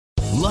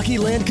Lucky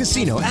Land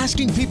Casino,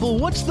 asking people,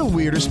 what's the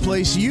weirdest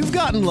place you've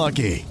gotten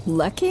lucky?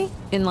 Lucky?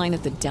 In line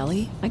at the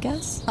deli, I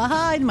guess?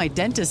 Aha, in my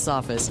dentist's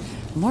office.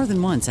 More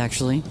than once,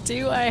 actually.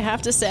 Do I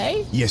have to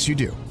say? Yes, you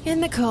do.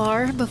 In the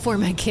car before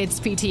my kids'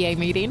 PTA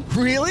meeting.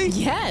 Really?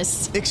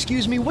 Yes.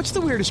 Excuse me, what's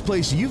the weirdest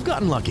place you've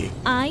gotten lucky?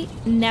 I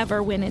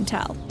never win and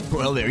tell.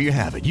 Well, there you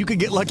have it. You can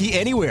get lucky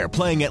anywhere,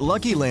 playing at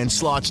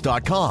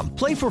LuckyLandSlots.com.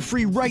 Play for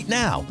free right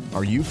now.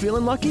 Are you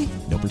feeling lucky?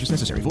 No purchase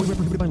necessary. Void where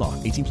prohibited by law.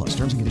 18 plus.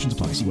 Terms and conditions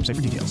apply. See website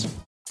for details.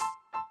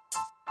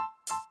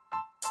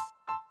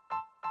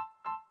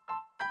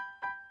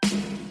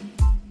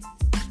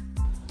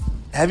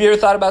 Have you ever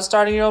thought about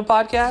starting your own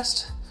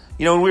podcast?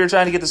 You know, when we were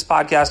trying to get this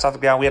podcast off the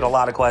ground, we had a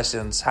lot of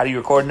questions. How do you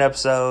record an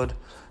episode?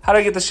 How do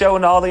I get the show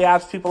into all the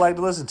apps people like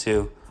to listen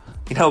to?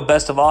 You know,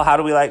 best of all, how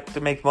do we like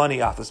to make money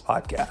off this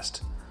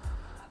podcast?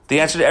 The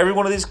answer to every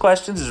one of these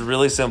questions is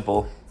really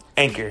simple.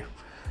 Anchor.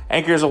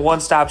 Anchor is a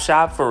one-stop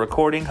shop for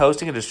recording,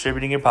 hosting, and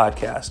distributing your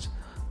podcast.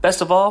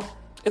 Best of all,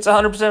 it's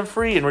 100%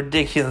 free and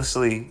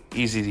ridiculously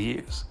easy to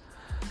use.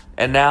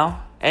 And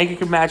now, Anchor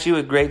can match you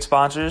with great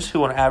sponsors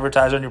who want to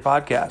advertise on your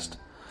podcast.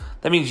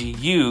 That means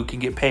you can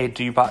get paid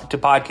to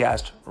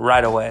podcast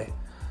right away.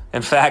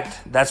 In fact,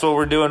 that's what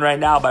we're doing right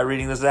now by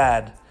reading this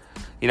ad.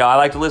 You know, I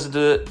like to listen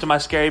to my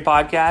scary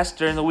podcast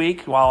during the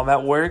week while I'm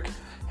at work.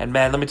 And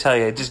man, let me tell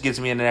you, it just gets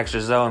me in an extra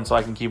zone so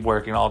I can keep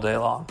working all day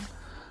long.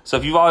 So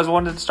if you've always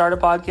wanted to start a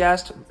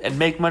podcast and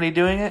make money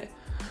doing it,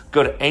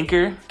 go to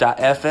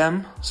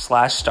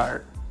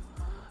anchor.fm/start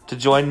to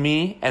join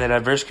me and a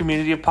diverse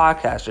community of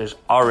podcasters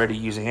already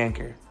using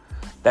Anchor.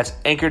 That's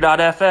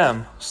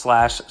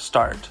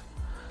anchor.fm/start.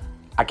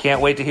 I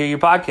can't wait to hear your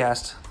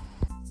podcast.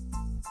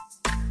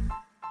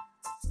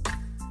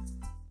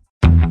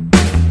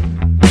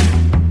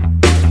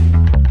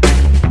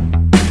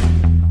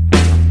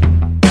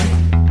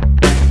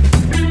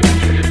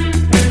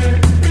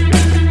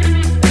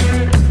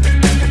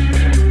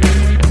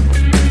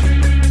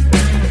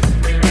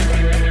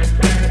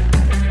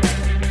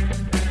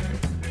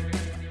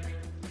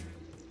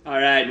 All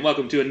right, and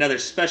welcome to another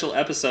special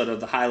episode of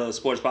the High Low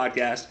Sports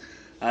Podcast.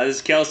 This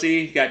is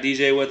Kelsey, got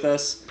DJ with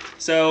us.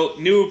 So,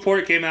 new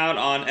report came out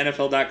on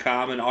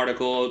NFL.com, an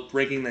article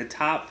ranking the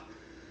top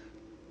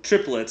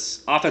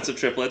triplets, offensive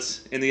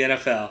triplets in the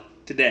NFL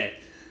today.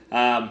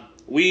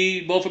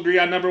 We both agree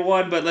on number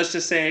one, but let's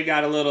just say it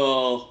got a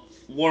little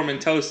warm and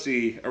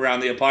toasty around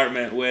the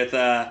apartment with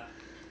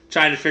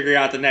trying to figure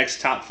out the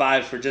next top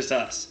five for just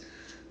us.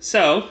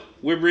 So,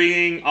 we're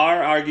bringing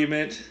our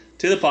argument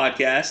to the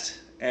podcast,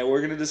 and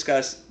we're going to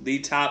discuss the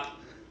top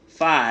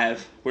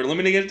five. We're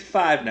limiting it to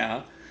five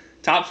now.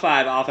 Top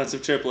five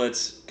offensive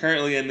triplets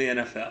currently in the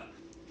NFL.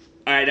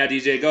 All right, now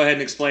DJ, go ahead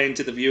and explain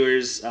to the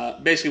viewers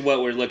basically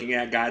what we're looking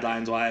at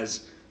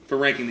guidelines-wise for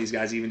ranking these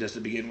guys even just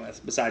to begin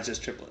with, besides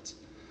just triplets.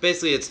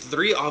 Basically, it's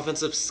three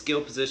offensive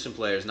skill position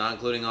players, not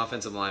including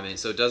offensive linemen.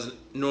 So it doesn't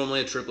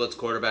normally a triplets,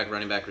 quarterback,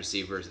 running back,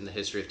 receivers in the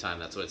history of time.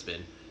 That's what it's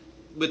been.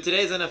 With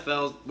today's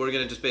NFL, we're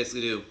going to just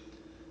basically do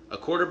a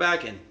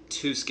quarterback and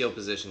two skill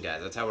position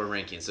guys. That's how we're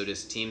ranking. So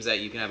just teams that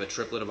you can have a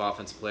triplet of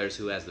offensive players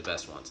who has the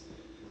best ones.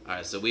 All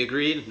right, so we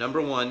agreed.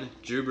 Number one,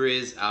 Drew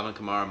Brees, Alvin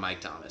Kamara,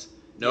 Mike Thomas.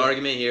 No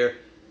argument here.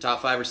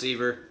 Top five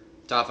receiver,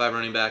 top five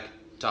running back,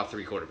 top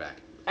three quarterback.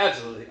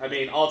 Absolutely. I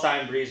mean,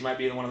 all-time Brees might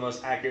be one of the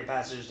most accurate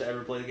passers to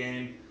ever play the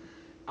game.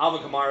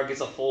 Alvin Kamara gets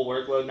a full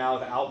workload now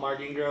without Mark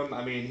Ingram.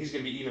 I mean, he's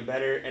going to be even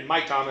better. And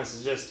Mike Thomas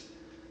is just,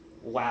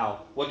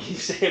 wow. What can you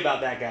say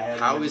about that guy?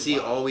 How is he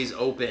always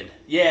open?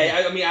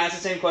 Yeah, I mean, I asked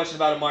the same question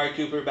about Amari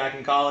Cooper back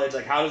in college.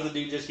 Like, how does the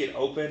dude just get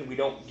open? We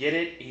don't get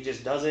it. He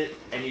just does it,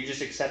 and you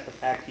just accept the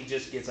fact he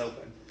just gets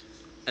open.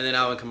 And then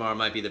Alvin Kamara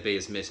might be the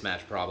biggest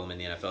mismatch problem in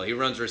the NFL. He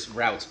runs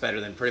routes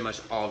better than pretty much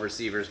all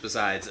receivers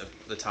besides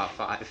the top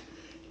five.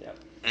 Yep.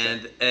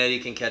 And he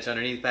can catch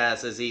underneath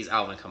passes. He's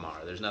Alvin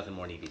Kamara. There's nothing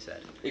more need to be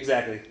said.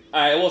 Exactly. All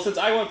right, well, since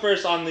I went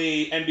first on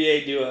the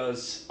NBA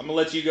duos, I'm going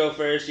to let you go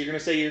first. You're going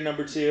to say your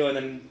number two, and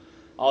then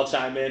I'll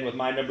chime in with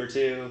my number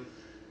two.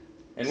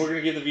 And we're going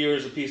to give the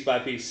viewers a piece by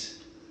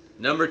piece.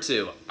 Number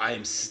two, I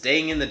am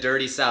staying in the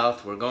dirty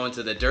South. We're going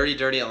to the dirty,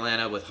 dirty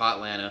Atlanta with Hot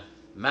Atlanta.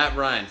 Matt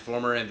Ryan,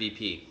 former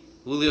MVP.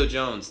 Julio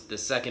Jones, the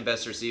second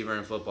best receiver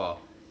in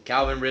football.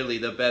 Calvin Ridley,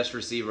 the best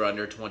receiver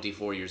under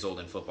 24 years old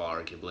in football,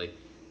 arguably.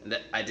 And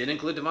I didn't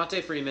include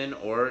Devontae Freeman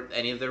or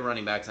any of their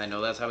running backs. I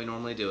know that's how we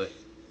normally do it.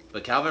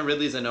 But Calvin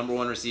Ridley is the number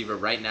one receiver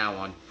right now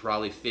on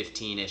probably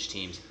 15-ish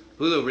teams.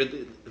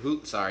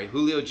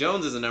 Julio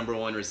Jones is the number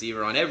one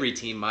receiver on every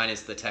team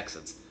minus the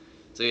Texans.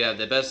 So you have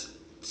the best,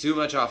 too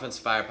much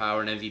offensive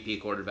firepower and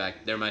MVP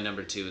quarterback. They're my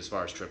number two as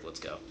far as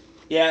triplets go.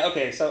 Yeah,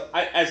 okay, so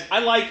I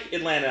like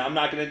Atlanta. I'm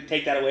not going to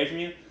take that away from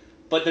you.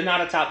 But they're not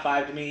a top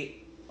five to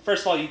me.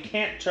 First of all, you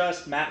can't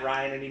trust Matt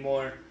Ryan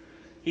anymore.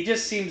 He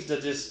just seems to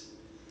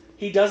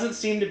he doesn't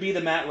seem to be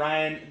the Matt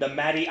Ryan, the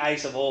Matty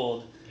Ice of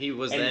old. He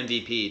was the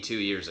MVP 2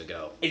 years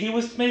ago. He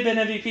may have been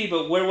MVP,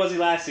 but where was he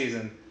last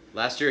season?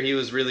 Last year he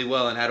was really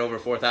well and had over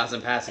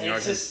 4,000 passing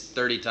yards and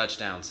 30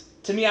 touchdowns.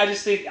 To me, I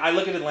just think, I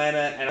look at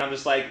Atlanta and I'm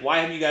just like, why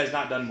have you guys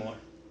not done more?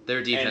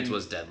 Their defense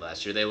was dead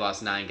last year. They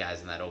lost 9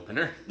 guys in that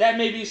opener. That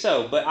may be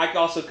so, but I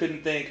also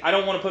couldn't think. I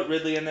don't want to put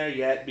Ridley in there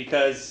yet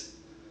because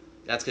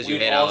that's because you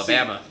hate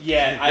Alabama.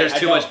 There's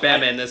too much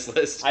Bama in this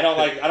list. I don't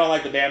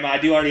like the Bama. I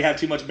do already have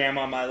too much Bama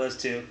on my list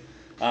too.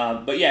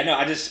 But yeah, no,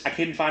 I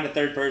couldn't find a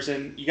third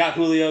person. You got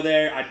Julio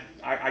there.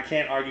 I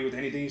can't argue with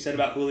anything you said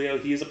about Julio.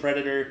 He is a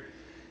predator.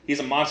 He's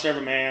a monster of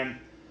a man.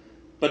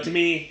 But to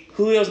me,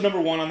 Julio's number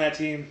 1 on that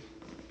team.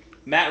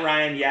 Matt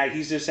Ryan, yeah,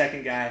 he's their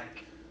second guy.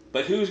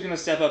 But who's going to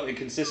step up and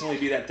consistently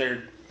be that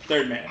third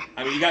man?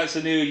 I mean, you got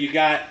Sanu, you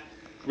got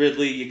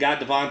Ridley, you got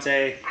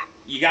Devontae,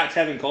 you got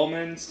Tevin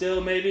Coleman still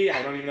maybe.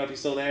 I don't even know if he's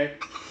still there.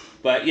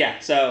 But yeah,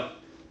 so,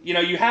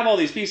 you have all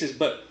these pieces,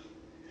 but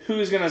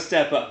who's going to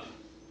step up?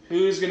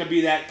 Who's going to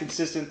be that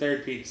consistent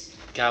third piece?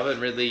 Calvin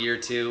Ridley, year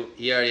 2.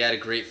 He already had a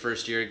great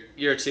first year.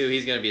 Year 2,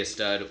 he's going to be a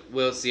stud.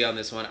 We'll see on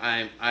this one.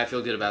 I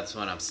feel good about this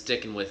one. I'm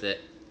sticking with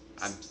it.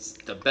 I'm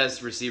the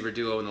best receiver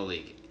duo in the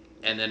league.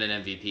 And then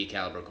an MVP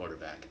caliber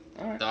quarterback.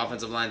 All right. The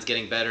offensive line's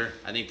getting better.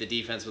 I think the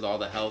defense with all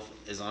the health,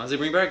 as long as they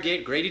bring back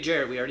Grady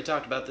Jarrett, we already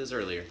talked about this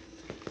earlier.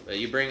 But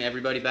you bring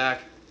everybody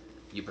back,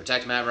 you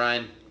protect Matt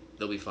Ryan,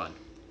 they'll be fun.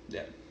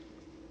 Yeah.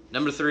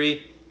 Number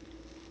 3,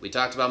 we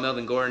talked about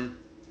Melvin Gordon.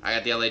 I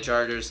got the LA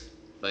Chargers,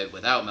 but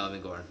without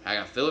Melvin Gordon. I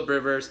got Phillip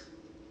Rivers.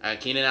 I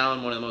got Keenan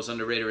Allen, one of the most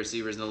underrated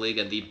receivers in the league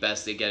and the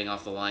best at getting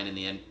off the line in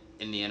the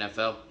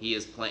NFL.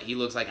 He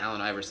looks like Allen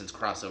Iverson's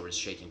crossovers,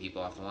 shaking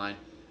people off the line.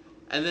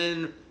 And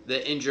then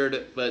the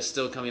injured but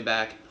still coming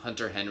back,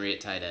 Hunter Henry at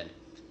tight end.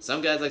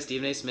 Some guys like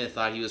Stephen A. Smith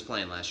thought he was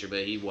playing last year,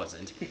 but he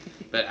wasn't.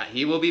 But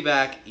he will be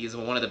back. He's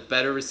one of the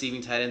better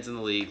receiving tight ends in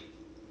the league.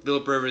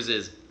 Phillip Rivers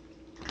is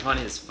on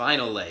his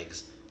final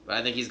legs, but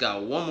I think he's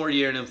got one more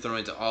year in him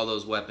throwing to all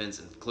those weapons,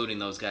 including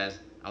those guys.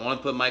 I want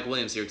to put Mike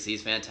Williams here because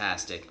he's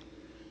fantastic.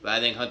 But I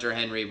think Hunter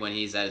Henry, when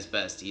he's at his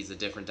best, he's a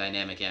different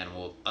dynamic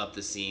animal, up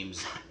the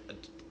seams,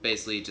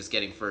 basically just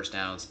getting first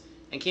downs.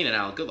 And Keenan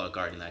Allen, good luck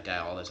guarding that guy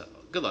all the time.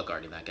 Good luck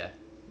guarding that guy.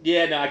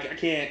 Yeah, no, I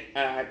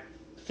can't.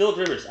 Phillip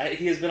Rivers,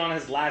 he has been on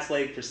his last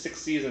leg for 6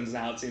 seasons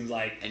now, it seems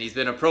like. And he's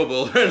been a Pro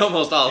Bowler in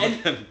almost all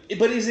of them.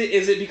 But is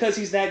it because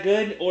he's that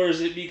good, or is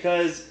it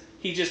because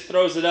he just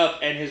throws it up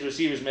and his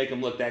receivers make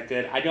him look that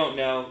good? I don't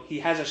know. He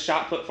has a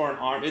shot put for an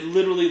arm. It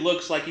literally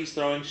looks like he's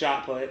throwing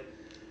shot put.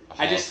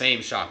 Hall of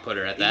Fame shot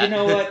putter at that. You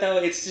know what, though?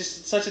 It's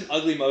just such an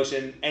ugly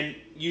motion. And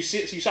you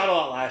shot a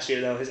lot last year,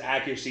 though. His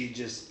accuracy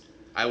just...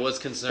 I was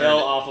concerned. Fell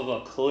off of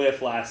a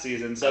cliff last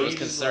season. So I was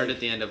concerned at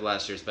the end of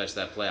last year,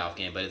 especially that playoff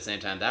game. But at the same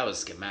time, that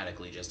was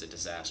schematically just a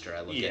disaster.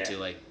 I look at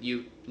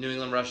New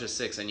England rushes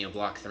 6 and you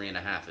block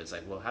 3.5. It's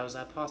like, well, how is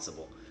that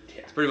possible?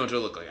 Yeah. It's pretty much what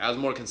it looked like. I was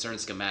more concerned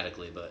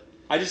schematically, but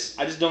I just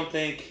don't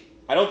think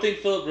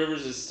Phillip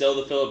Rivers is still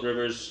the Phillip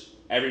Rivers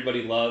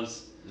everybody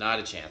loves. Not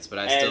a chance, but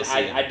I still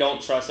see him. I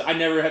don't trust it. I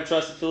never have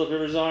trusted Phillip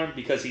Rivers' arm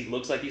because he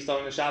looks like he's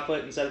throwing a shot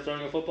put instead of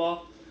throwing a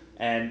football,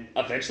 and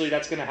eventually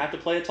that's going to have to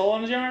play a toll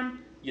on his arm.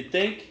 You'd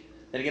think.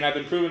 Then again, I've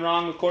been proven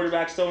wrong with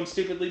quarterbacks throwing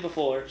stupidly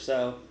before,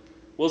 so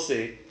we'll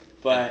see.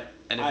 But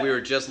and if we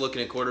were just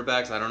looking at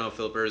quarterbacks, I don't know if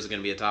Phillip Rivers is going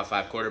to be a top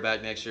 5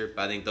 quarterback next year,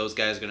 but I think those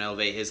guys are going to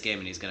elevate his game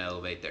and he's going to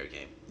elevate their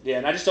game. Yeah,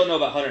 and I just don't know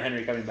about Hunter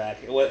Henry coming back.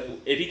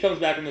 If he comes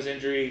back from this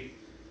injury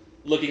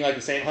looking like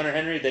the same Hunter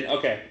Henry, then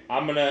okay,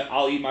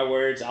 I'll eat my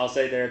words. I'll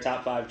say they're a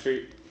top 5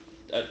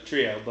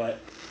 trio, but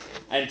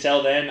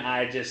until then,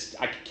 I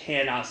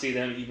cannot see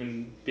them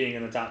even being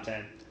in the top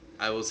 10.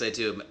 I will say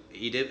too,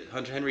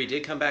 Hunter Henry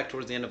did come back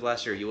towards the end of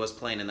last year. He was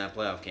playing in that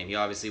playoff game. He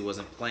obviously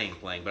wasn't playing,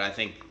 but I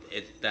think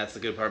that's the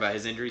good part about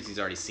his injuries. He's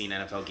already seen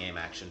NFL game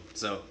action,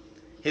 so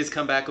his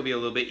comeback will be a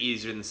little bit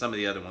easier than some of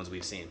the other ones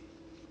we've seen.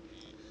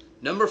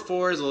 Number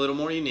 4 is a little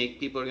more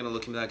unique. People are going to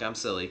look at me like I'm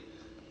silly.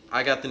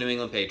 I got the New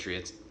England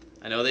Patriots.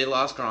 I know they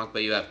lost Gronk,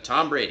 but you have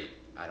Tom Brady.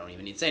 I don't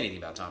even need to say anything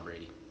about Tom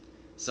Brady.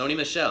 Sony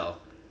Michel.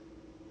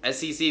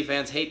 SEC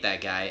fans hate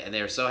that guy, and they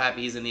are so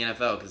happy he's in the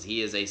NFL because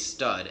he is a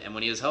stud. And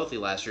when he was healthy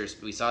last year,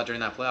 we saw it during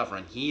that playoff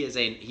run, he is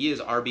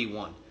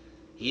RB1.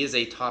 He is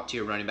a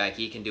top-tier running back.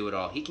 He can do it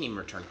all. He can even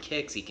return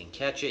kicks. He can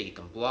catch it. He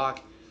can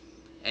block.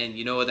 And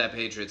you know what, that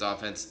Patriots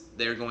offense,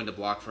 they're going to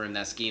block for him.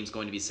 That scheme's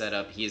going to be set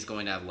up. He is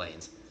going to have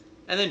lanes.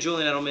 And then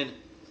Julian Edelman.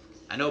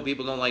 I know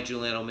people don't like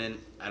Julian Edelman.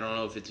 I don't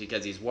know if it's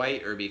because he's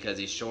white or because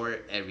he's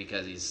short and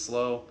because he's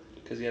slow.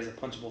 Because he has a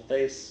punchable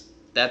face.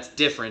 That's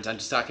different. I'm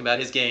just talking about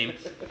his game.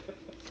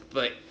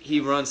 But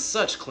he runs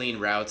such clean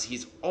routes.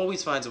 He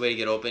always finds a way to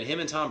get open. Him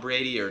and Tom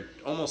Brady are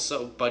almost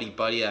so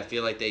buddy-buddy. I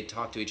feel like they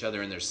talk to each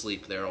other in their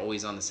sleep. They're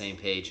always on the same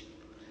page.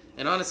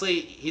 And honestly,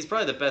 he's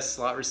probably the best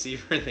slot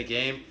receiver in the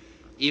game,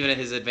 even at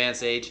his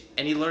advanced age.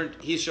 And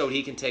he showed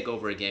he can take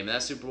over a game. In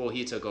that Super Bowl,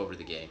 he took over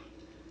the game.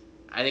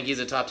 I think he's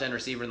a top 10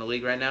 receiver in the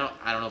league right now.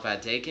 I don't know if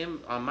I'd take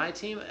him on my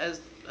team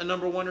as a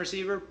number 1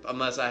 receiver,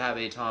 unless I have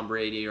a Tom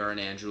Brady or an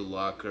Andrew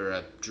Luck or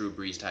a Drew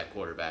Brees type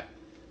quarterback.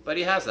 But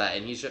he has that,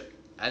 and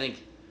I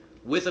think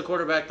with a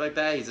quarterback like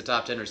that, he's a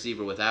top 10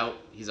 receiver. Without,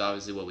 he's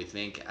obviously what we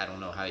think. I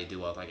don't know how he'd do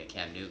well with like a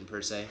Cam Newton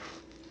per se.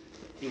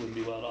 He wouldn't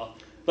do well at all.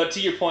 But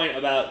to your point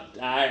about,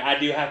 I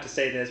do have to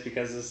say this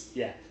because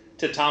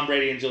to Tom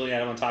Brady and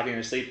Julian Edelman talking in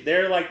their sleep,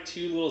 they're like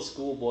 2 little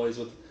schoolboys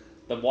with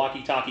the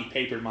walkie-talkie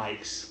paper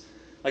mics.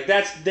 Like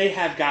they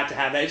have got to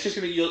have that. It's just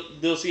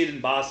they'll see it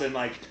in Boston,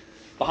 like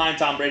behind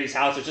Tom Brady's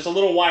house. There's just a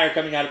little wire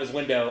coming out of his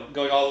window,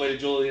 going all the way to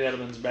Julian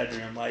Edelman's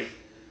bedroom. Like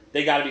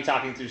they got to be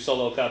talking through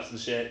solo cups and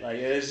shit. Like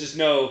there's just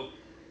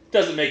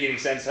doesn't make any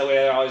sense the way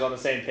they're always on the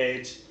same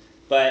page.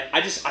 But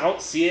I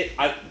don't see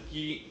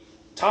it.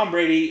 Tom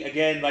Brady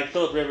again, like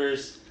Phillip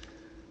Rivers.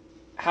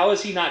 How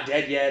is he not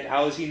dead yet?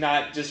 How is he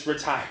not just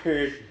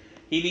retired?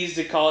 He needs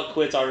to call it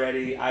quits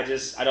already. I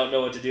don't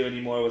know what to do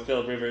anymore with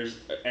Phillip Rivers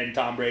and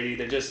Tom Brady.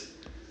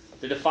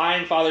 They're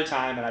defying father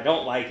time, and I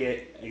don't like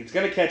it. It's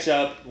going to catch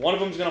up. One of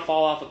them's going to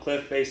fall off a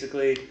cliff,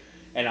 basically.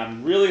 And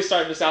I'm really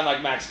starting to sound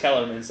like Max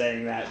Kellerman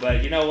saying that.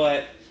 But you know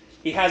what?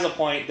 He has a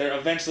point. They're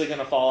eventually going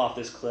to fall off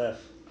this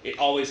cliff. It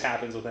always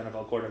happens with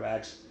NFL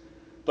quarterbacks.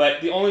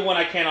 But the only one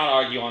I cannot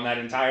argue on that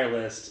entire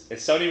list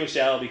is Sony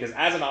Michel, because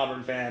as an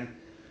Auburn fan,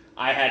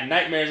 I had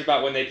nightmares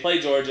about when they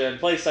play Georgia and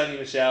play Sony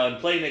Michel and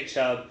play Nick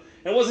Chubb.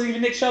 And it wasn't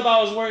even Nick Chubb I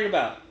was worried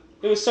about.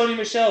 It was Sony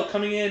Michel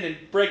coming in and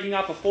breaking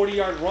off a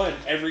 40-yard run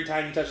every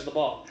time he touches the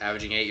ball.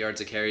 Averaging 8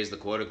 yards a carry as the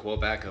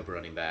quote-unquote backup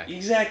running back.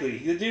 Exactly.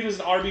 The dude was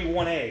an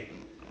RB1A.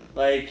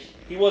 Like,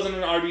 he wasn't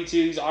an RB2.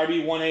 He's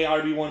RB1A,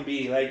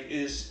 RB1B. Like,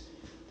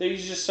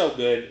 he's just so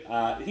good.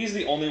 He's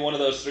the only one of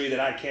those three that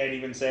I can't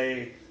even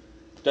say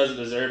doesn't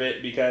deserve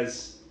it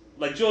because,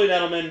 like, Julian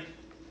Edelman,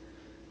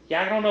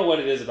 I don't know what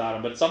it is about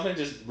him, but something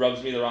just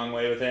rubs me the wrong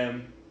way with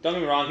him. Don't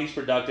get me wrong, he's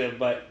productive,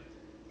 but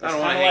it's kind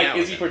of like,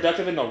 is he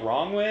productive in the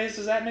wrong ways?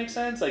 Does that make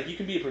sense? Like, you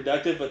can be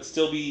productive but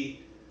still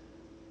be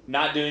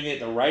not doing it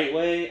the right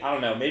way. I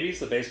don't know. Maybe it's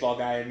the baseball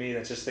guy in me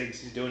that just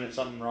thinks he's doing it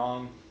something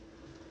wrong.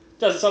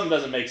 Something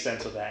doesn't make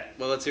sense with that.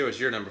 Well, let's hear what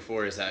your number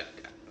 4 is. I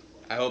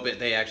hope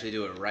they actually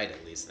do it right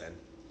at least then.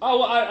 Oh,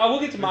 well, I will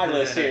get to my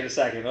list here in a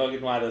second. I'll get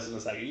to my list in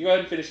a second. You go ahead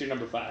and finish your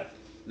number 5.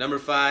 Number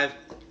 5,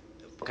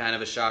 kind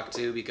of a shock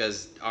too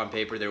because on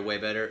paper they're way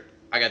better.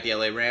 I got the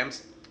LA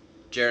Rams.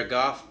 Jared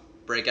Goff.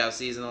 Breakout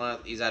season.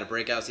 He's had a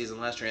breakout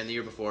season last year and the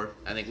year before.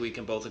 I think we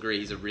can both agree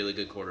he's a really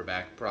good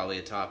quarterback, probably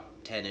a top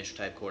 10-ish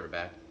type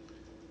quarterback.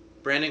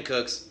 Brandon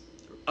Cooks,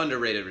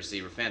 underrated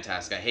receiver,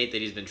 fantastic. I hate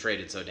that he's been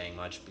traded so dang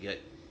much because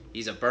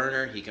he's a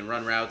burner. He can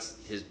run routes.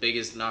 His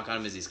biggest knock on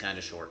him is he's kind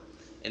of short.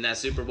 In that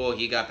Super Bowl,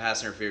 he got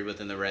pass interfered with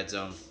in the red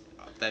zone.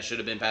 That should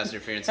have been pass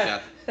interference.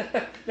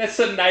 That's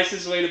the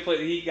nicest way to put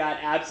it. He got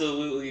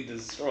absolutely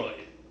destroyed.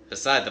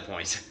 Beside the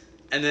point.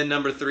 And then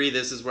number 3,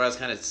 this is where I was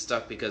kind of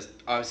stuck because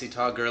obviously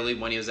Todd Gurley,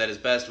 when he was at his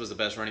best, was the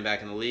best running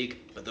back in the league.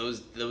 But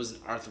those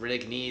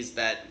arthritic knees,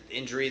 that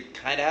injury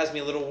kind of has me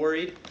a little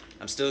worried.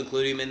 I'm still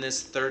including him in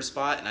this 3rd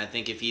spot, and I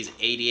think if he's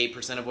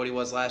 88% of what he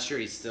was last year,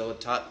 he's still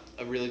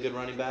a really good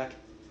running back.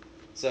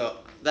 So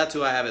that's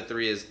who I have at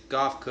 3 is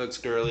Goff, Cooks,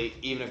 Gurley.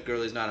 Even if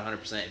Gurley's not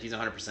 100%, if he's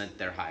 100%,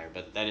 they're higher.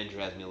 But that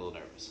injury has me a little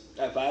nervous.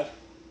 At 5?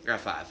 You're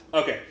at 5.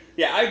 Okay.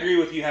 Yeah, I agree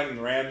with you having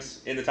the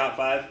Rams in the top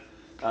 5.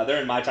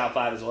 They're in my top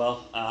 5 as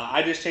well.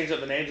 I just changed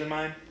up the names in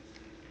mine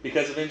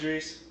because of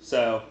injuries,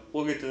 so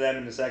we'll get to them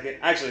in a second.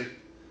 Actually,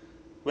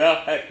 well,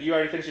 heck, you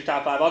already finished your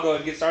top 5. I'll go ahead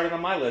and get started on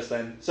my list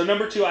then. So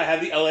number 2, I have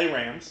the LA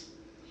Rams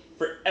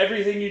for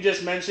everything you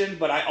just mentioned,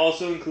 but I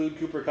also include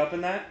Cooper Kupp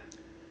in that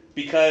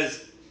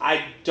because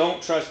I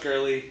don't trust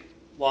Gurley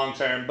long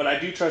term, but I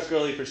do trust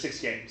Gurley for 6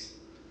 games.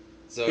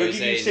 So he'll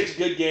give you 6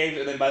 good games,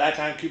 and then by that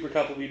time Cooper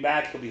Kupp will be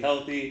back. He'll be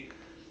healthy,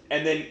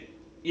 and then.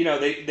 You know,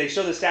 they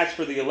show the stats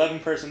for the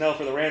 11 personnel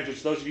for the Rams,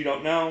 which those of you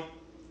don't know,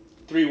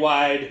 3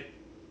 wide,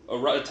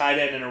 a tight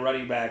end, and a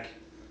running back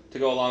to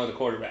go along with the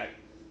quarterback.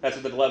 That's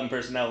what the 11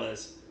 personnel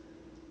is.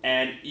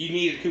 And you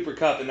needed Cooper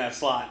Kupp in that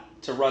slot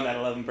to run that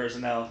 11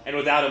 personnel. And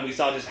without him, we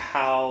saw just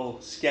how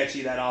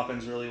sketchy that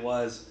offense really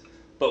was.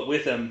 But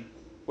with him,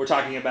 we're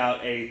talking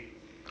about a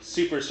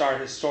superstar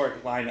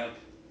historic lineup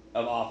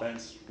of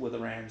offense with the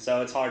Rams.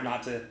 So it's hard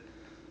not to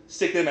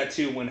stick them at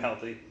 2 when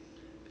healthy.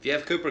 If you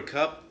have Cooper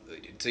Kupp,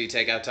 so you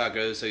take out Todd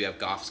Gurley, so you have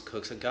Goff,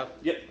 Cooks, and Kupp?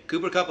 Yep.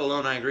 Cooper Kupp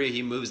alone, I agree,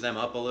 he moves them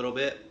up a little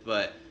bit,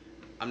 but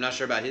I'm not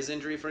sure about his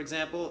injury, for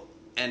example.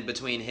 And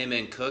between him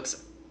and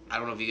Cooks, I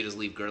don't know if you could just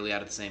leave Gurley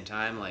out at the same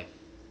time. Like,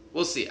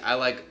 we'll see. I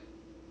like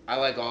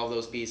all of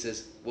those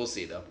pieces. We'll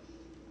see, though.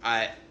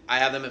 I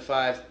have them at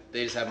 5.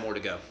 They just have more to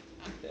go.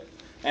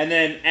 And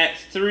then at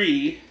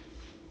 3,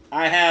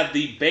 I have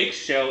the Bake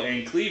Show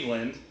in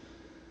Cleveland.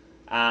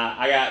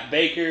 I got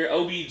Baker,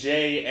 OBJ,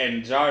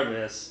 and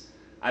Jarvis.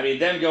 I mean,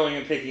 them going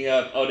and picking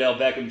up Odell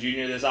Beckham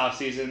Jr. this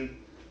offseason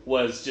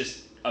was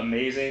just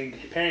amazing.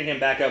 Pairing him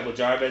back up with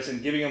Jarvis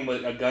and giving him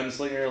a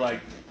gunslinger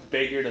like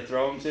Baker to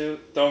throw him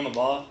the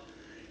ball.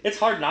 It's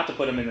hard not to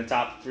put him in the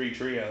top 3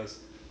 trios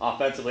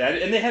offensively.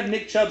 And they have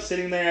Nick Chubb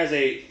sitting there as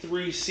a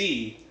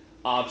 3C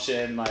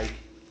option. Like,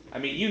 I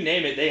mean, you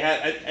name it. They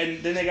have,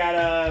 and then they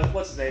got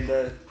what's his name,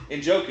 the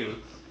Njoku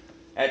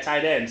at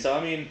tight end. So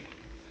I mean,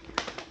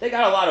 they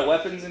got a lot of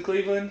weapons in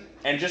Cleveland,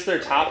 and just their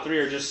top 3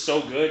 are just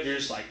so good. You're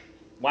just like,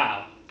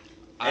 wow.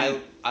 I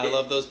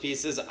love those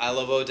pieces. I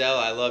love Odell.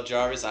 I love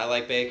Jarvis. I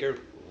like Baker.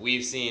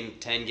 We've seen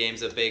 10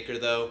 games of Baker,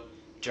 though.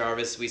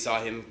 Jarvis, we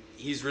saw him.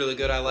 He's really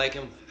good. I like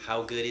him.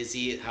 How good is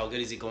he? How good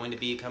is he going to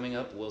be coming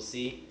up? We'll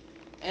see.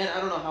 And I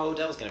don't know how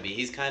Odell's going to be.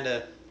 He's kind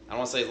of, don't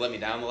want to say he's let me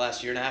down the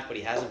last year and a half, but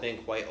he hasn't been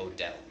quite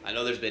Odell. I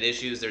know there's been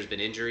issues, there's been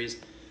injuries,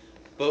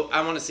 but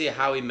I want to see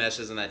how he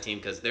meshes in that team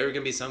because there are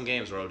going to be some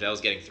games where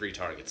Odell's getting 3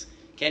 targets.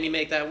 Can he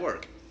make that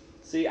work?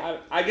 See,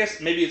 I guess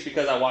maybe it's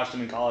because I watched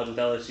him in college with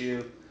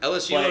LSU.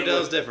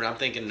 Odell's different. I'm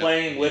thinking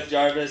playing with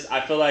Jarvis.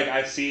 I feel like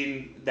I've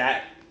seen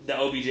that the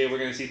OBJ we're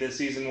going to see this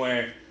season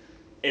where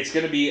it's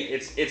going to be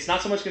it's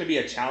not so much going to be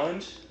a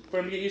challenge for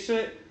him to get used to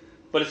it,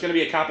 but it's going to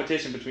be a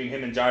competition between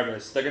him and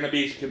Jarvis. They're going to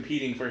be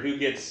competing for who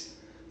gets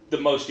the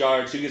most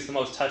yards, who gets the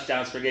most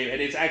touchdowns per game,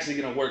 and it's actually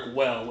going to work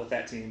well with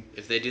that team.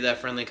 If they do that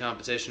friendly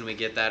competition, we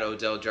get that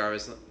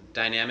Odell-Jarvis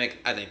dynamic,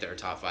 I think they're a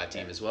top 5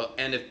 team as well.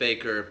 And if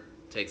Baker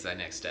takes that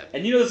next step.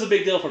 And you know this is a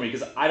big deal for me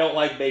because I don't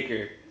like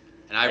Baker.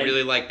 And I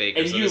really like Baker.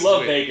 And so you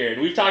love Baker.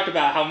 And we've talked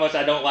about how much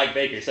I don't like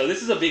Baker. So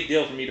this is a big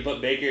deal for me to put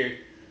Baker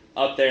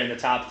up there in the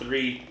top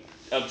 3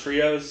 of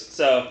trios.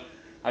 So,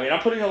 I mean,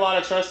 I'm putting a lot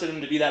of trust in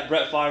him to be that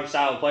Brett Favre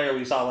style player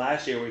we saw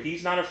last year where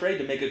he's not afraid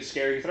to make a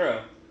scary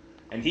throw.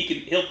 And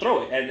he'll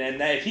throw it.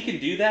 And if he can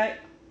do that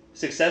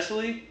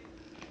successfully,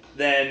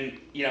 then,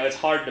 it's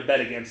hard to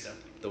bet against him.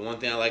 The one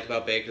thing I like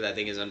about Baker that I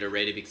think is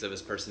underrated because of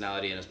his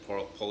personality and his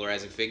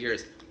polarizing figure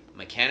is,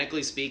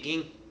 mechanically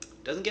speaking,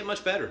 doesn't get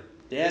much better.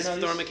 Yeah, his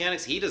throwing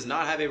mechanics, he does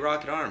not have a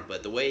rocket arm,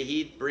 but the way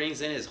he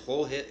brings in his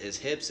whole his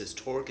hips, his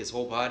torque, his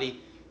whole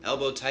body,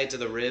 elbow tight to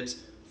the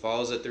ribs,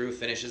 follows it through,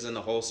 finishes in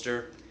the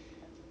holster.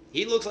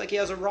 He looks like he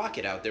has a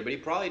rocket out there, but he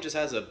probably just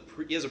has a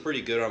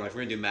pretty good arm. If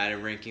we're going to do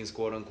Madden rankings,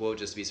 quote unquote,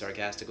 just to be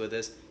sarcastic with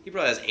this, he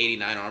probably has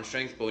 89 arm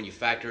strength, but when you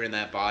factor in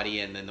that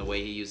body and then the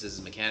way he uses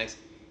his mechanics,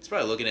 he's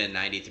probably looking at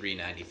 93,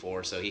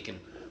 94, so he can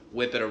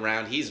whip it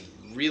around. He's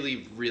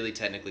really, really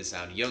technically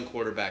sound. Young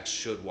quarterbacks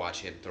should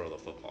watch him throw the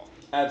football.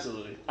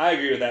 Absolutely. I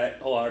agree with that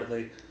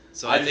wholeheartedly.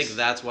 So I think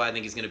that's why I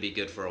think he's going to be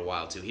good for a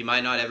while, too. He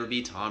might not ever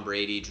be Tom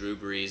Brady, Drew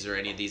Brees, or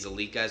any of these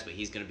elite guys, but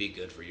he's going to be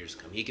good for years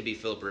to come. He could be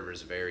Phillip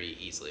Rivers very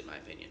easily, in my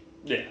opinion.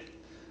 Yeah.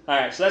 All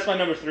right, so that's my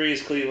number 3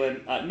 is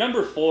Cleveland.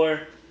 Number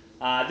 4,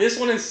 this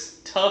one is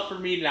tough for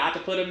me not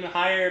to put him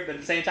higher, but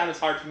at the same time it's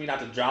hard for me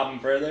not to drop him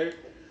further.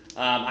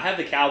 I have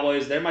the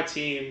Cowboys. They're my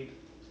team.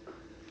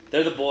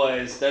 They're the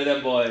boys. They're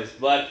them boys.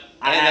 But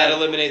that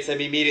eliminates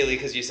them immediately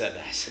because you said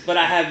that. But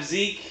I have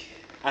Zeke.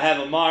 I have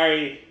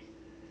Amari.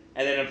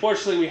 And then,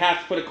 unfortunately, we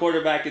have to put a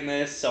quarterback in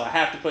this, so I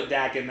have to put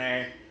Dak in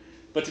there.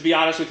 But to be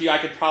honest with you, I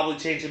could probably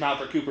change him out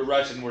for Cooper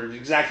Rush, and we're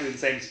exactly in the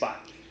same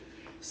spot.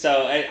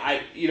 So,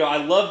 I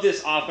love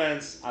this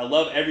offense. I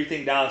love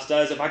everything Dallas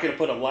does. If I could have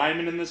put a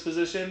lineman in this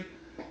position,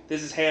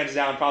 this is hands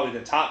down probably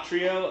the top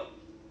trio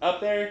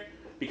up there.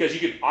 Because you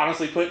could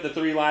honestly put the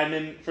 3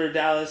 linemen for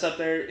Dallas up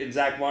there in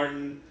Zach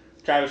Martin,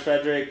 Travis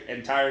Frederick,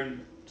 and Tyron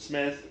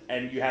Smith,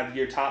 and you have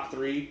your top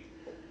 3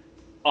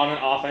 on an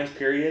offense,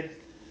 period.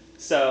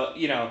 So,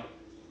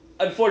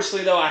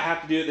 unfortunately, though, I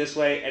have to do it this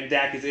way, and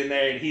Dak is in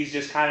there, and he's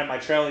just kind of my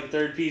trailing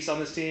third piece on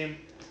this team.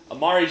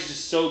 Amari's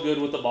just so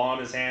good with the ball in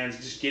his hands,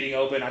 just getting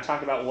open. I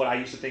talked about what I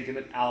used to think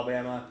in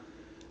Alabama.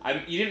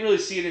 You didn't really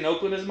see it in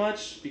Oakland as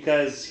much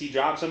because he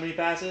dropped so many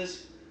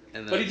passes,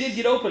 but he did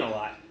get open a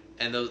lot.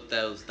 And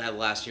that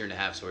last year and a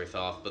half is where he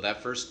fell off. But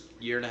that first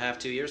year and a half,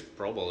 2 years,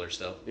 Pro Bowler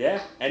still. Yeah,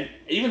 and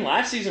even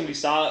last season we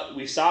saw it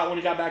when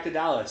he got back to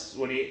Dallas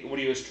when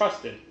he was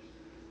trusted.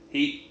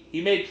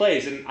 He made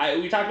plays, and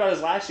we talked about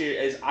this last year.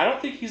 Is I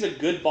don't think he's a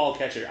good ball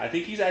catcher. I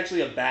think he's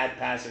actually a bad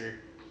passer,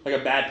 like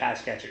a bad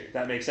pass catcher. If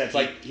that makes sense.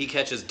 He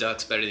catches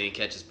ducks better than he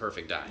catches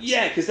perfect dimes.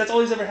 Yeah, because that's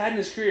all he's ever had in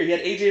his career. He had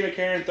A.J.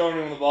 McCarron throwing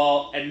him the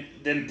ball, and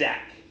then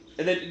Dak,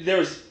 and then there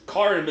was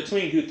Carr in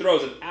between who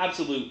throws an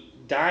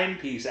absolute dime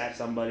piece at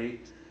somebody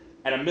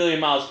at 1,000,000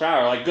 miles per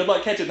hour. Like, good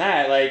luck catching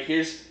that. Like,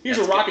 here's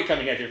a rocket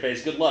coming at your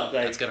face. Good luck.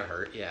 Like, that's gonna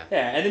hurt. Yeah.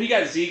 Yeah, and then you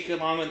got Zeke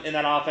along in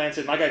that offense,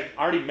 and like I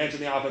already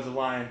mentioned, the offensive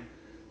line.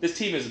 This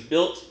team is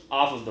built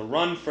off of the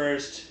run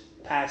first,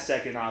 pass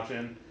second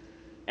option,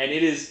 and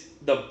it is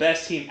the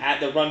best team at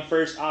the run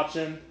first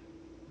option,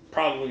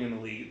 probably in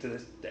the league to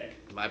this day.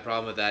 My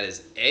problem with that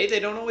is, they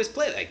don't always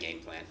play that game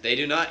plan. They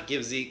do not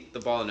give Zeke the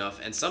ball enough,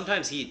 and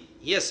sometimes he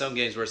has some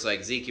games where it's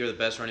like, Zeke, you're the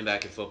best running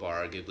back in football,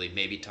 arguably,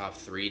 maybe top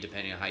 3,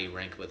 depending on how you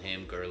rank with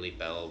him, Gurley,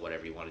 Bell,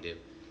 whatever you want to do.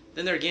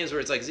 Then there are games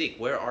where it's like, Zeke,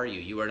 where are you?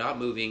 You are not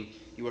moving.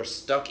 You are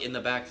stuck in the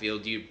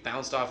backfield. You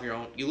bounced off your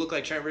own. You look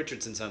like Trent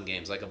Richardson some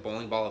games, like a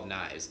bowling ball of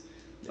knives.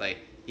 Like,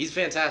 he's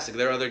fantastic.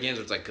 There are other games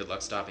where it's like, good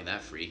luck stopping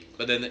that freak.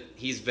 But then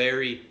he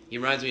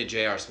reminds me of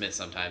J.R. Smith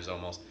sometimes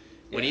almost.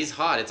 When he's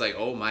hot, it's like,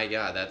 oh my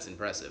God, that's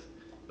impressive.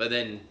 But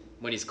then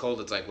when he's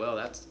cold, it's like, well,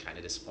 that's kind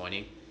of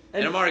disappointing.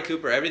 And Amari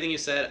Cooper, everything you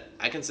said,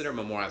 I consider him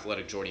a more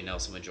athletic Jordy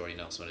Nelson when Jordy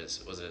Nelson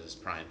was at his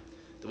prime.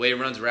 The way he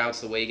runs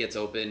routes, the way he gets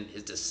open,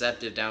 his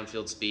deceptive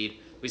downfield speed.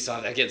 We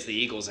saw that against the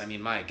Eagles. I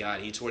mean, my God,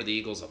 he tore the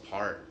Eagles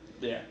apart.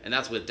 Yeah. And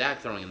that's with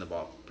Dak throwing in the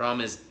ball. Problem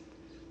is,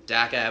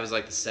 Dak, I was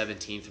like the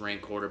 17th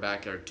ranked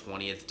quarterback or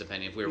 20th,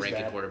 depending if we were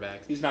ranking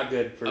quarterbacks. He's not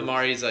good.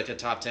 Amari's like a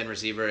top 10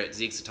 receiver.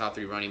 Zeke's a top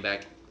 3 running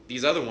back.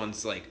 These other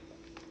ones, like,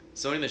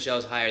 Sony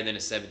Michel's higher than a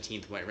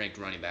 17th ranked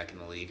running back in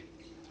the league.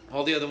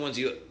 All the other ones,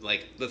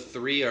 the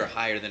 3 are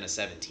higher than a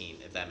 17,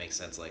 if that makes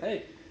sense. Like,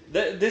 hey,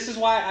 this is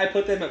why I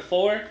put them at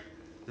 4,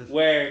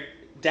 where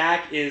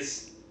Dak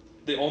is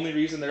the only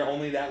reason they're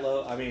only that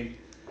low. I mean,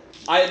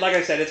 like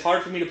I said, it's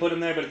hard for me to put them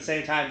there, but at the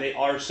same time, they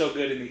are so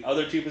good in the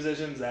other two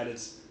positions that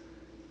it's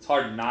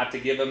hard not to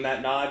give them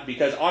that nod,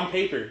 because on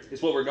paper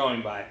is what we're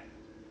going by.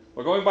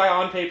 We're going by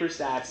on paper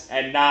stats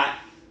and not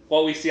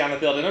what we see on the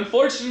field. And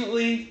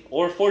unfortunately,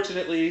 or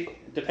fortunately,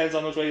 it depends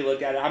on which way you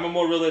look at it. I'm a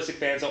more realistic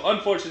fan, so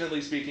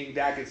unfortunately speaking,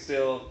 Dak is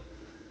still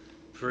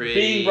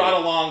being brought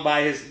along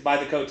by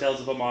the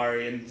coattails of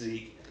Amari and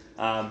Zeke.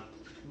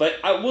 But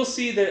we'll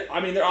see that. I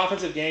mean, their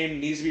offensive game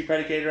needs to be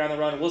predicated around the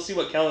run. We'll see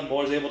what Kellen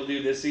Moore is able to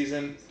do this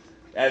season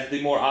as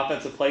the more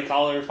offensive play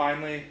caller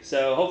finally.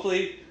 So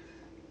hopefully,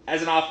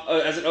 as an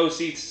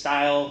OC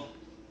style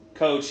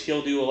coach,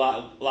 he'll do a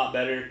lot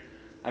better.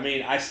 I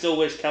mean, I still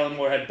wish Kellen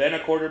Moore had been a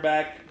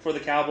quarterback for the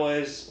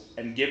Cowboys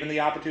and given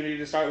the opportunity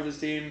to start with his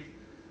team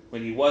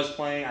when he was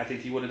playing. I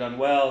think he would have done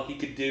well. He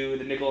could do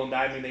the nickel and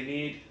diming they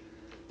need.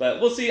 But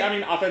we'll see. I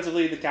mean,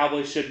 offensively, the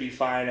Cowboys should be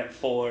fine at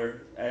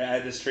 4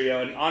 at this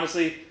trio. And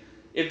honestly,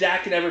 if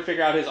Dak can ever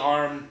figure out his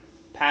arm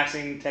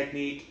passing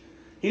technique,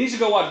 he needs to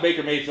go watch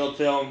Baker Mayfield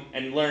film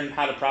and learn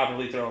how to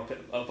properly throw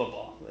a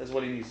football. That's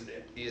what he needs to do.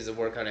 He needs to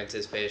work on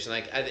anticipation.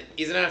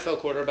 He's an NFL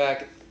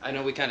quarterback. I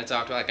know we kind of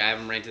talked about, I have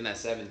him ranked in that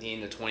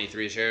 17 to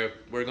 23 share.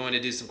 We're going to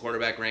do some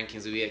quarterback rankings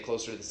as we get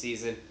closer to the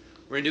season.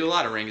 We're going to do a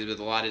lot of rankings with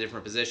a lot of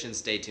different positions.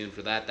 Stay tuned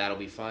for that. That'll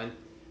be fun.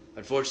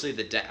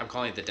 Unfortunately, I'm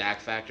calling it the Dak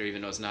factor,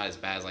 even though it's not as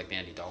bad as like the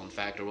Andy Dalton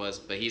factor was.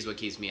 But he's what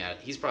keeps me at.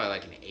 He's probably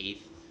like an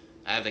 8th.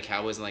 I have the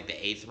Cowboys in like the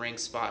 8th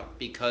ranked spot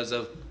because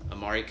of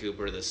Amari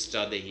Cooper, the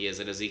stud that he is,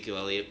 and Ezekiel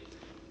Elliott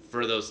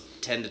for those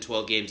 10 to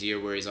 12 games a year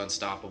where he's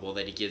unstoppable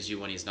that he gives you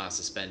when he's not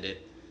suspended.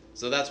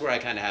 So that's where I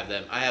kind of have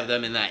them. I have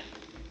them in that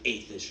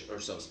 8th-ish or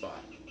so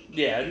spot.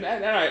 Yeah, and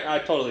I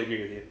totally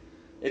agree with you.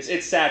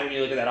 It's sad when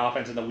you look at that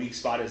offense and the weak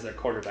spot is their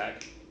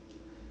quarterback.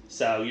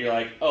 So you're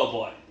like, oh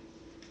boy.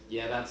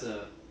 Yeah, that's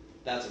a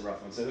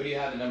rough one. So who do you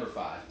have at number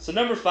 5? So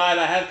number 5,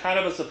 I have kind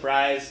of a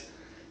surprise,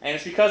 and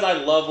it's because I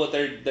love what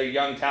their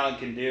young talent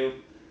can do.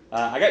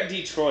 I got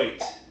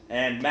Detroit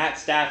and Matt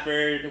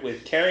Stafford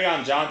with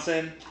Kerryon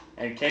Johnson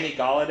and Kenny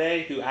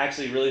Golladay, who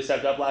actually really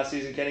stepped up last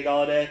season, Kenny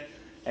Golladay,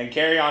 and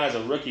Kerryon as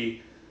a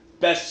rookie.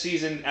 Best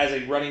season as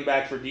a running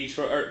back for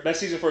Detroit, or best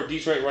season for a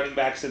Detroit running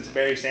back since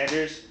Barry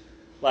Sanders.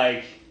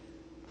 That's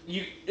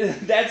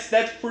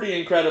pretty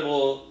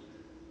incredible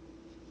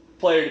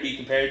player to be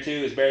compared to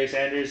is Barry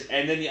Sanders.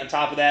 And then on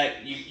top of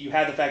that, you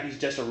have the fact he's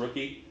just a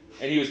rookie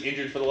and he was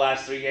injured for the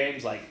last 3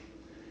 games. Like,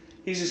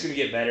 he's just gonna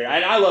get better.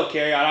 I love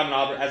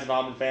Kerryon. As an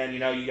Auburn fan, you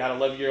gotta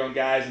love your own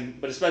guys,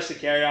 but especially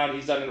Kerryon,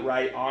 he's done it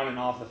right on and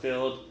off the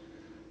field.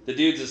 The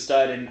dude's a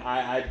stud, and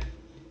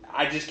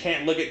I just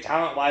can't look at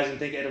talent-wise and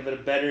think of a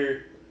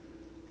better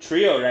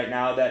trio right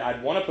now that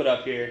I'd want to put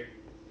up here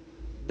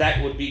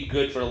that would be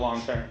good for the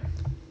long term.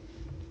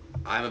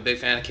 I'm a big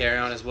fan of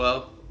Kerryon as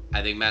well.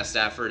 I think Matt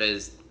Stafford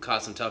has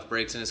caught some tough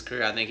breaks in his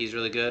career. I think he's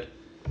really good.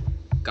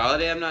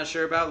 Golladay, I'm not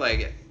sure about.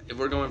 Like, if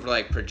we're going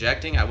for,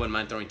 projecting, I wouldn't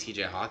mind throwing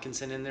T.J.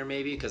 Hawkinson in there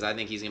maybe because I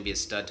think he's going to be a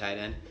stud tight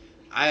end.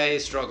 I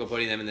struggle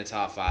putting them in the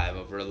top 5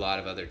 over a lot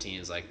of other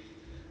teams.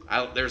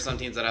 There are some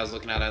teams that I was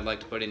looking at I'd like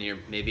to put in here.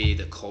 Maybe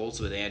the Colts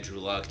with Andrew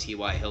Luck,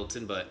 T.Y.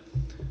 Hilton, but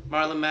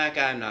Marlon Mack,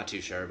 I'm not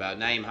too sure about.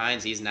 Nyheim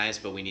Hines, he's nice,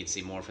 but we need to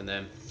see more from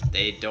them.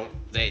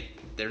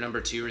 Their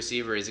number 2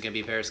 receiver, is it going to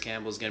be Paris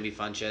Campbell? Is it going to be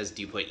Funchess?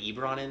 Do you put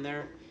Ebron in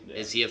there? Yeah.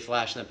 Is he a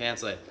flash in the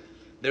pants?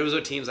 Those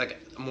are teams,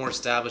 more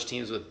established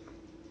teams with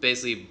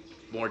basically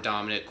more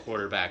dominant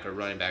quarterback or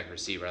running back or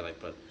receiver.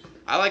 But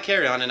I like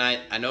Kerryon, and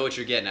I know what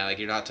you're getting at.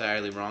 You're not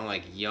entirely wrong.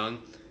 Young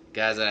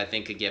guys that I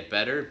think could get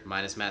better,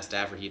 minus Matt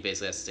Stafford, he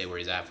basically has to stay where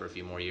he's at for a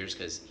few more years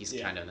because he's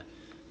kind of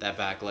that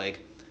back leg.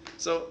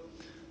 So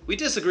we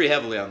disagree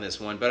heavily on this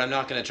one, but I'm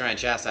not going to try and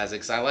chastise it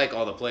because I like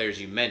all the players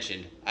you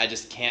mentioned. I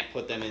just can't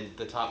put them in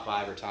the top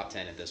 5 or top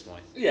 10 at this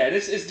point. Yeah,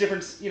 it's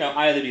different,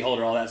 eye of the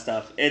beholder, all that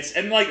stuff.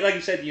 And like you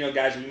said,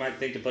 guys we might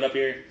think to put up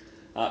here,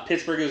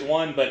 Pittsburgh is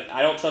one, but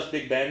I don't trust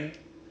Big Ben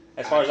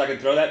as far as I can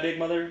throw that big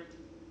mother.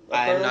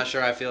 I'm not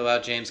sure how I feel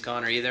about James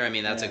Conner either. I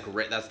mean, that's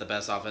that's the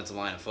best offensive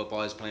line of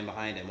football he's playing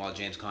behind, and while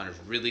James Conner's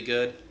really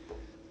good,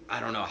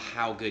 I don't know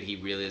how good he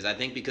really is. I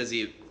think because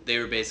they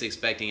were basically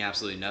expecting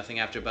absolutely nothing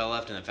after Bell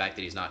left, and the fact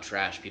that he's not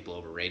trash, people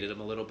overrated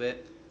him a little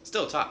bit.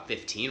 Still top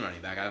 15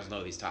 running back. I don't know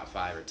if he's top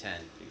 5 or 10.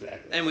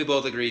 Exactly. And we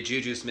both agree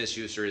Juju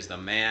Smith-Schuster is the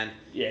man.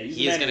 Yeah,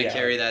 he is going to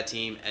carry that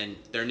team, and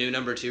their new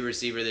number 2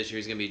 receiver this year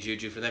is going to be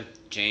Juju for them,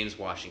 James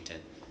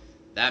Washington.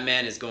 That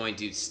man is going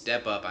to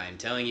step up. I am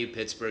telling you,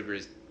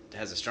 Pittsburgh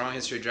has a strong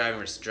history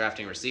of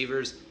drafting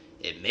receivers.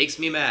 It makes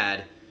me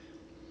mad,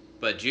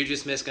 but Juju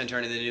Smith's going to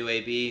turn into the new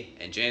AB,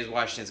 and James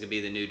Washington's going to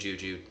be the new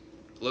Juju.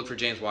 Look for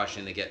James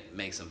Washington to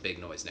make some big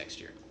noise next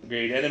year.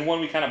 Agreed. And then one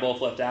we kind of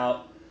both left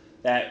out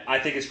that I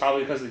think is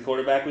probably because of the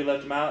quarterback we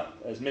left him out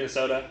is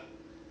Minnesota.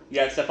 You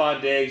got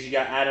Stephon Diggs, you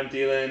got Adam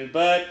Thielen,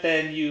 but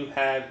then you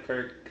have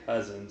Kirk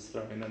Cousins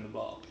throwing them the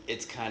ball.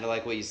 It's kind of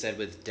like what you said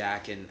with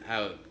Dak and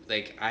how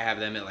I have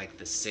them at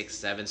the 6th,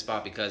 7th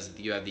spot because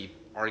you have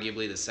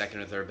arguably the second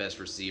or third best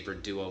receiver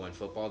duo in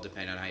football,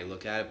 depending on how you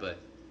look at it. But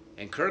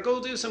And Kirk will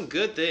do some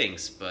good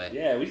things, but he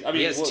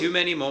has too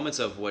many moments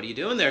of, what are you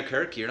doing there,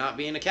 Kirk? You're not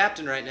being a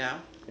captain right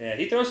now. Yeah,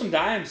 he throws some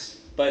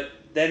dimes, but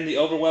then the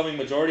overwhelming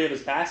majority of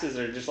his passes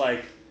are just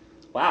like,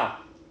 wow.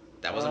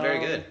 That wasn't very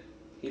good.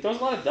 He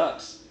throws a lot of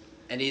ducks.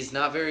 And he's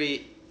not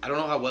very... I don't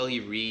know how well he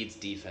reads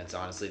defense,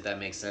 honestly, if that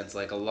makes sense.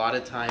 Like, a lot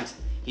of times,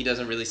 he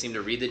doesn't really seem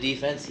to read the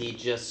defense. He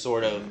just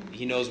sort of...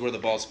 He knows where the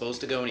ball's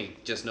supposed to go, and he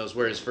just knows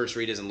where his first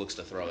read is and looks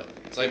to throw it.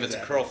 So if it's a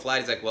curl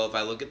flat, he's like, well, if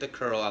I look at the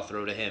curl, I'll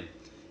throw to him.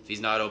 If he's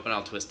not open,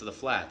 I'll twist to the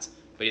flats.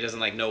 But he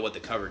doesn't know what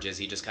the coverage is.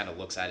 He just kind of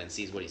looks at it and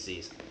sees what he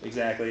sees.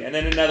 Exactly. And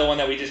then another one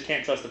that we just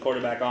can't trust the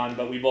quarterback on,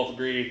 but we both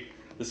agree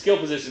the skill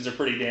positions are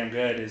pretty damn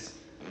good, is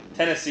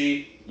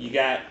Tennessee. You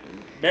got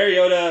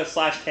Mariota /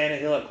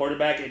 Tannehill at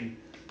quarterback, and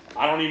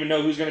I don't even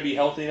know who's going to be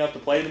healthy enough to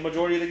play the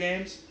majority of the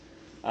games.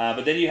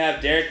 But then you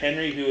have Derrick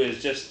Henry, who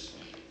is just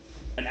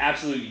an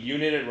absolute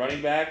unit at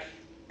running back,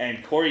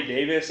 and Corey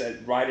Davis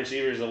at wide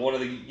receiver is one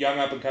of the young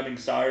up-and-coming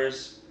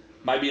stars.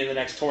 Might be in the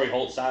next Torrey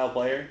Holt style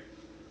player.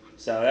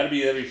 So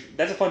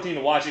that's a fun team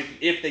to watch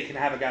if they can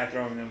have a guy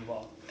throwing them the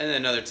ball. And then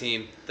another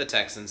team, the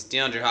Texans.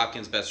 DeAndre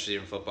Hopkins, best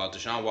receiver in football.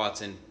 Deshaun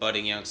Watson,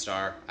 budding young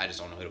star. I just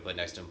don't know who to put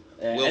next to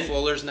him. Will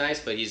Fuller's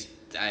nice, but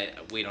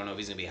we don't know if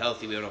he's going to be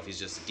healthy. We don't know if he's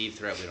just a deep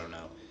threat. We don't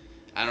know.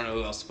 I don't know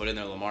who else to put in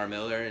there. Lamar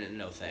Miller, and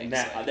no thanks.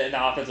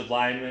 The offensive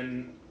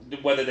lineman,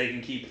 whether they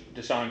can keep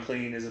Deshaun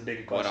clean is a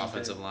big question. What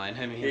offensive line?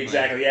 I mean,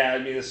 exactly, yeah. I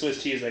mean, the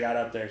Swiss cheese they got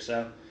up there,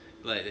 so.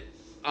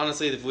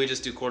 Honestly, if we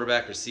just do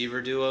quarterback-receiver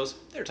duos,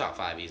 they're top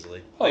 5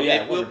 easily. Oh,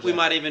 yeah, we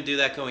might even do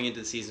that going into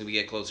the season. We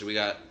get closer. We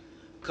got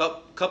a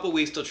couple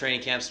weeks till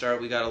training camp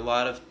start. We got a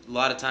lot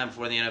of time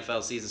before the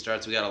NFL season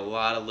starts. We got a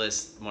lot of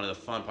lists. One of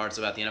the fun parts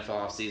about the NFL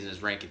offseason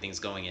is ranking things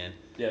going in.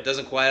 Yep.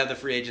 Doesn't quite have the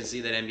free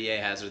agency that NBA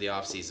has or the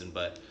offseason,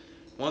 but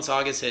once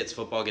August hits,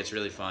 football gets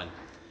really fun.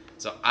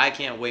 So I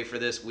can't wait for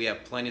this. We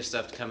have plenty of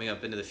stuff coming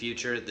up into the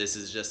future. This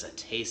is just a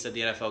taste of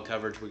the NFL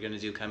coverage we're going to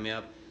do coming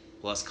up.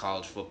 Plus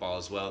college football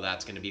as well.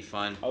 That's going to be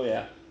fun. Oh,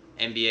 yeah.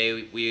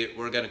 NBA,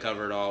 we're going to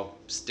cover it all.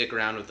 Stick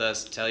around with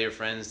us. Tell your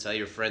friends. Tell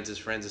your friends'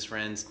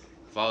 friends.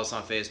 Follow us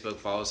on Facebook.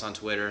 Follow us on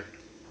Twitter.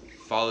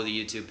 Follow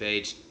the YouTube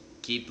page.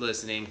 Keep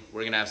listening.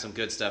 We're going to have some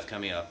good stuff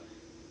coming up.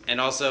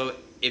 And also,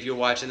 if you're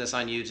watching this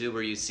on YouTube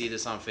or you see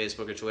this on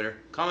Facebook or Twitter,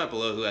 comment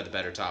below who had the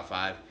better top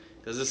 5.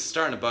 Because this is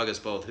starting to bug us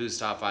both. Whose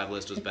top 5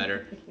 list was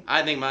better?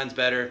 I think mine's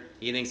better.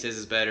 He thinks his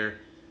is better.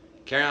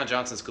 Kerryon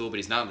Johnson's cool, but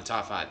he's not in the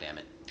top 5, damn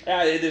it.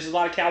 There's a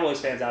lot of Cowboys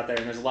fans out there,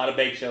 and there's a lot of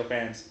Bake Show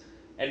fans.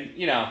 And,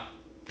 give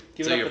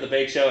it up for the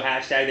Bake Show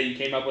hashtag that you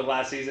came up with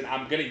last season.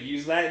 I'm going to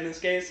use that in this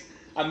case.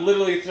 I'm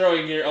literally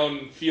throwing your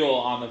own fuel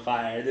on the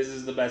fire. This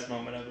is the best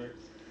moment ever.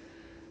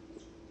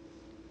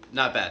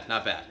 Not bad.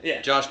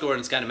 Yeah. Josh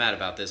Gordon's kind of mad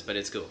about this, but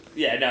it's cool.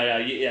 Yeah,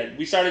 no.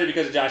 We started it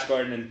because of Josh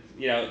Gordon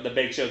and, the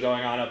Bake Show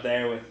going on up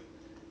there with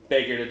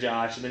Baker to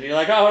Josh. And then you're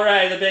like, oh, all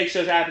right, the Bake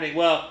Show's happening.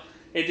 Well,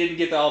 it didn't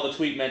get all the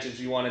tweet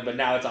mentions you wanted, but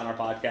now it's on our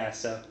podcast,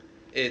 so.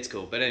 It's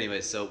cool. But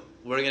anyways, so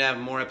we're going to have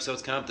more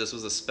episodes come up. This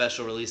was a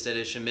special released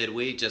edition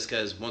midweek just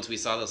because once we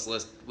saw this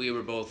list, we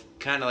were both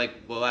kind of like,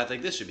 well, I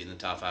think this should be in the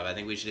top 5. I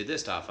think we should do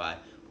this top 5.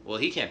 Well,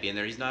 he can't be in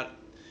there. He's not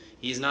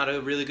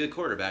a really good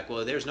quarterback.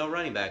 Well, there's no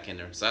running back in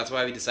there. So that's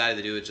why we decided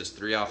to do it just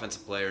 3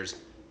 offensive players.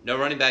 No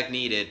running back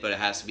needed, but it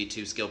has to be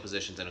 2 skill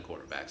positions and a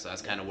quarterback. So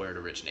that's kind of where it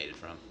originated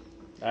from.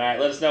 All right,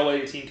 let us know whether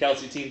you're Team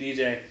Kelsey, Team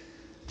DJ.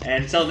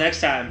 And until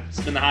next time,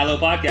 it's been the High Low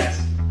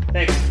Podcast.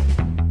 Thanks.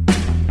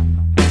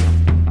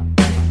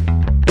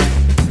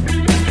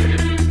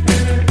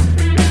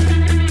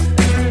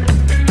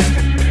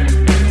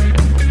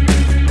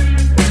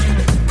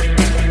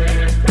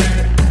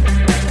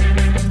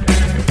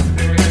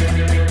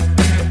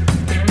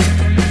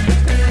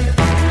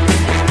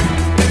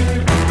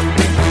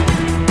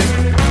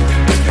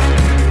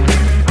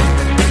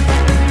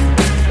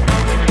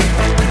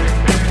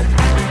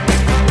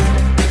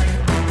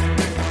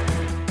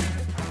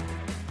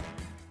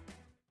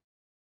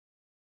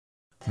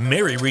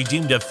 Mary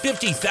redeemed a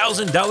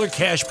 $50,000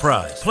 cash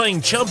prize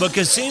playing Chumba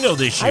Casino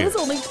this year. I was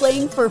only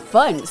playing for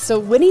fun, so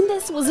winning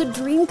this was a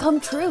dream come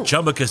true.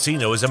 Chumba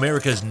Casino is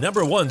America's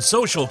 #1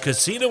 social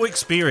casino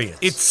experience.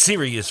 It's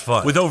serious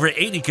fun. With over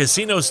 80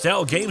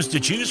 casino-style games to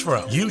choose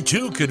from, you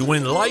too could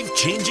win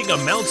life-changing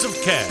amounts of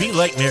cash. Be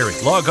like Mary.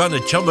 Log on to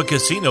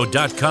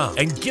ChumbaCasino.com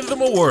and give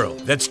them a whirl.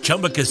 That's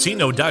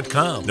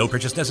ChumbaCasino.com. No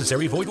purchase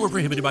necessary. Void where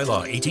prohibited by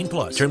law.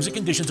 18+. Terms and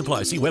conditions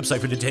apply. See website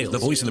for details. The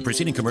voice in the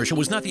preceding commercial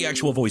was not the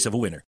actual voice of a winner.